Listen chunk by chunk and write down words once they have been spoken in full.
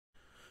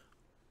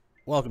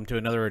Welcome to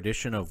another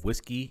edition of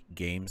Whiskey,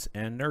 Games,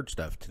 and Nerd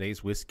Stuff.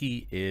 Today's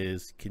whiskey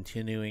is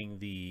continuing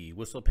the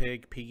Whistle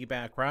Pig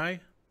PiggyBack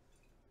Rye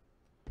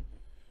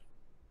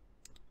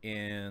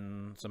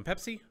and some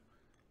Pepsi.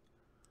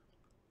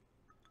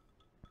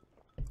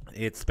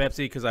 It's Pepsi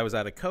because I was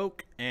out of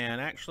Coke, and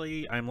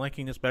actually I'm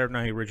liking this better than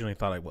I originally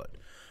thought I would.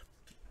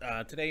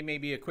 Today may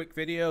be a quick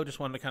video, just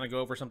wanted to kind of go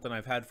over something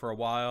I've had for a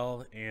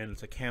while, and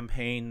it's a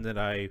campaign that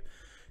I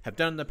have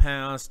done in the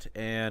past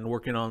and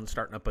working on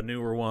starting up a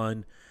newer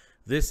one.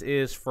 This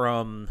is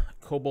from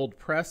Kobold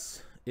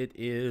Press. It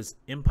is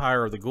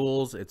Empire of the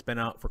Ghouls. It's been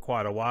out for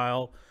quite a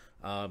while.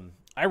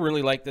 I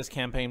really like this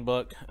campaign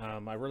book.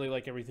 I really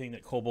like everything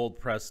that Kobold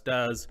Press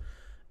does,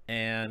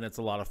 and it's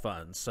a lot of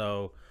fun.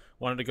 So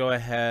wanted to go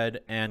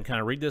ahead and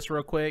kind of read this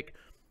real quick.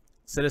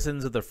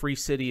 Citizens of the free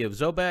city of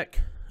Zobek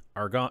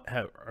are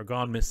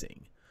gone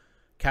missing.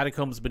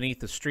 Catacombs beneath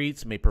the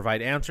streets may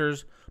provide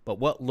answers, but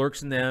what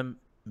lurks in them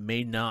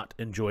may not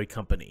enjoy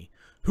company.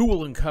 Who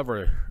will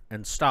uncover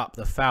and stop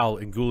the foul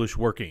and ghoulish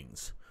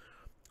workings?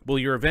 Will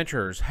your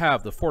adventurers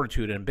have the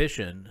fortitude and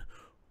ambition,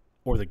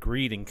 or the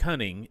greed and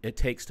cunning it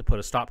takes to put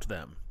a stop to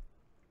them?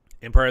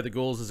 Empire of the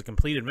Ghouls is a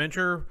complete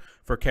adventure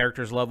for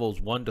characters levels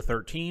 1 to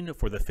 13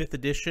 for the 5th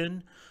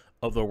edition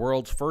of the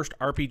world's first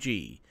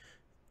RPG.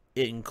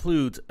 It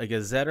includes a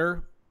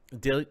gazetteer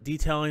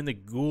detailing the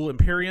Ghoul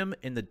Imperium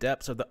in the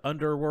depths of the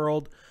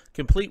underworld,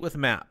 complete with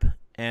map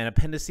and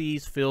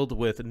appendices filled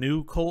with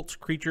new cults,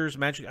 creatures,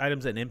 magic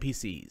items, and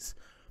NPCs.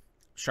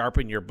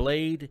 Sharpen your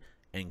blade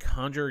and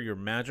conjure your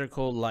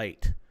magical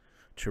light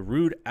to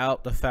root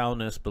out the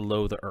foulness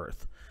below the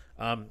earth.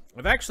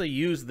 I've actually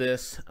used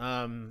this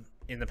in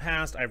the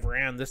past. I've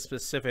ran this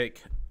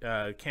specific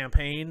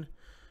campaign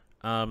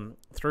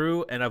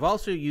through, and I've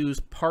also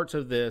used parts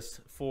of this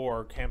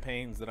for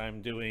campaigns that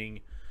I'm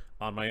doing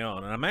on my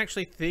own. And I'm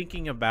actually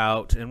thinking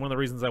about, and one of the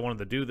reasons I wanted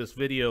to do this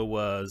video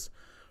was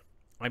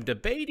I'm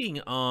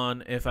debating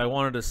on if I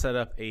wanted to set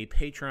up a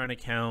Patreon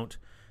account,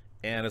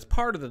 and as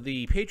part of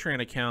the Patreon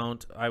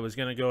account, I was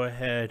going to go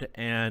ahead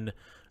and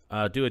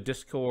do a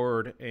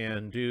Discord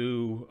and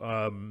do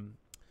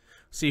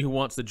see who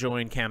wants to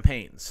join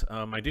campaigns.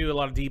 I do a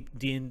lot of I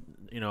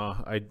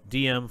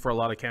DM for a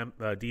lot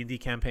of D&D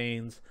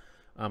campaigns.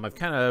 I've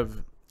kind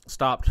of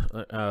stopped,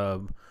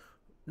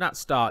 not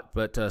stopped,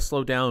 but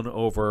slowed down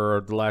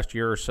over the last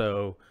year or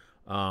so.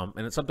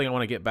 And it's something I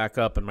want to get back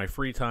up in my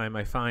free time.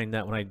 I find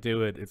that when I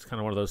do it, it's kind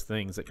of one of those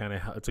things that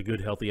it's a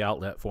good, healthy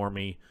outlet for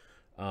me.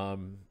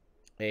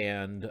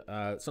 And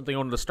something I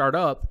wanted to start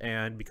up,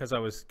 and because I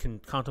was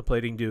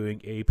contemplating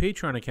doing a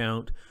Patreon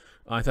account,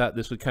 I thought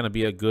this would kind of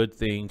be a good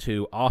thing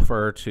to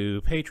offer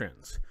to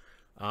patrons.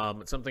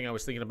 It's something I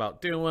was thinking about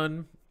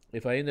doing.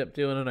 If I end up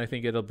doing it, I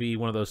think it'll be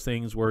one of those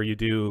things where you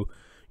do,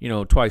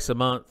 twice a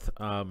month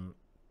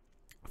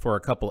for a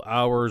couple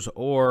hours,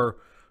 or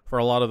for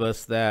a lot of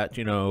us that,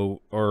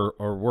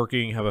 are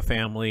working, have a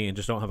family, and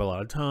just don't have a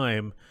lot of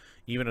time,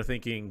 even are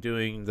thinking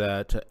doing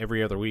that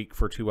every other week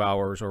for 2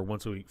 hours or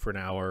once a week for an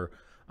hour,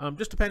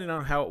 just depending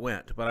on how it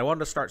went. But I wanted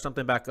to start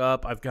something back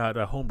up. I've got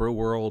a homebrew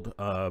world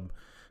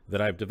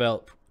that I've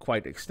developed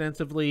quite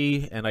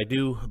extensively, and I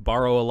do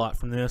borrow a lot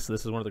from this.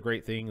 This is one of the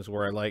great things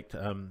where I liked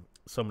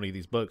so many of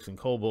these books, and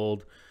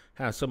Kobold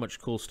has so much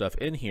cool stuff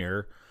in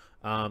here.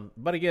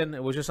 But again,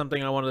 it was just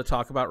something I wanted to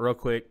talk about real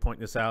quick, point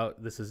this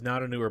out. This is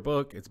not a newer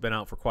book. It's been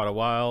out for quite a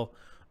while.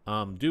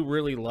 Do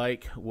really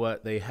like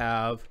what they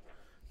have,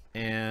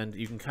 and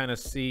you can kind of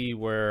see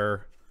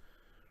where,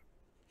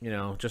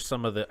 just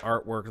some of the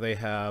artwork they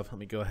have. Let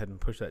me go ahead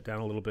and push that down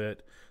a little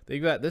bit.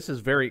 This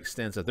is very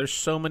extensive. There's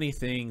so many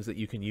things that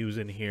you can use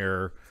in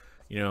here.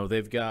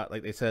 They've got,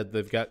 like they said,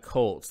 they've got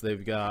cults,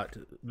 they've got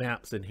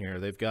maps in here,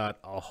 they've got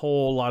a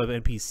whole lot of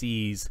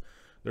NPCs.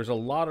 There's a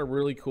lot of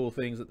really cool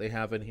things that they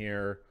have in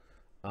here,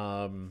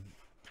 and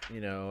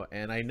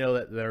I know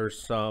that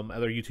there's some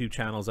other YouTube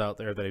channels out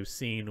there that I've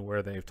seen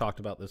where they've talked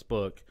about this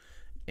book,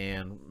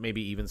 and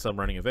maybe even some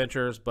running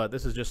adventures, but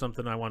this is just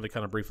something I wanted to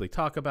kind of briefly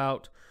talk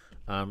about.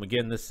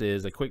 Again, this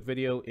is a quick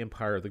video,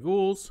 Empire of the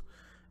Ghouls,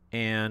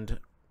 and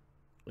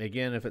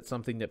again, if it's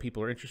something that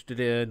people are interested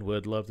in,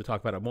 would love to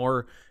talk about it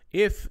more.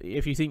 If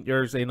you think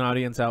there's an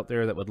audience out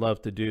there that would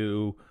love to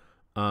do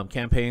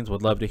campaigns,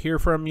 would love to hear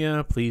from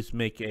you. Please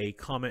make a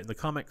comment in the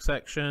comment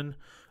section.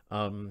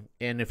 And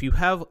if you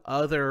have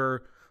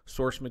other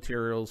source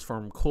materials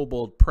from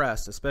Kobold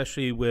Press,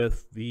 especially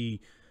with the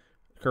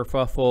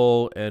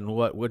kerfuffle and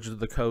what Wizards of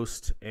the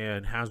Coast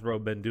and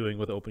Hasbro been doing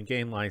with Open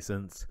Game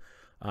License,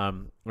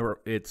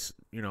 it's,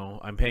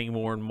 I'm paying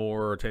more and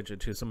more attention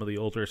to some of the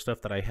older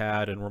stuff that I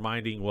had, and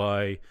reminding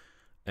why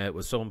it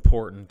was so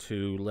important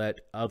to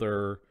let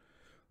other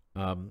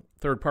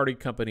third-party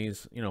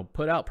companies,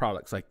 put out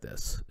products like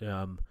this.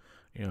 I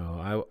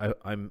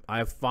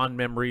have fond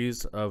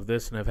memories of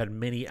this, and I've had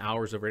many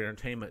hours of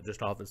entertainment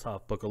just off this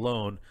book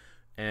alone.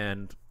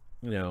 And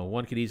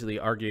one could easily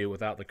argue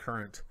without the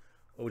current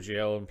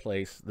OGL in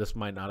place, this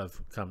might not have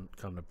come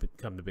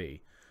to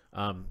be.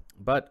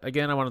 But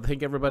again, I want to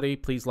thank everybody.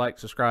 Please like,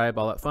 subscribe,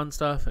 all that fun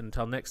stuff. And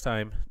until next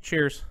time,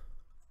 cheers.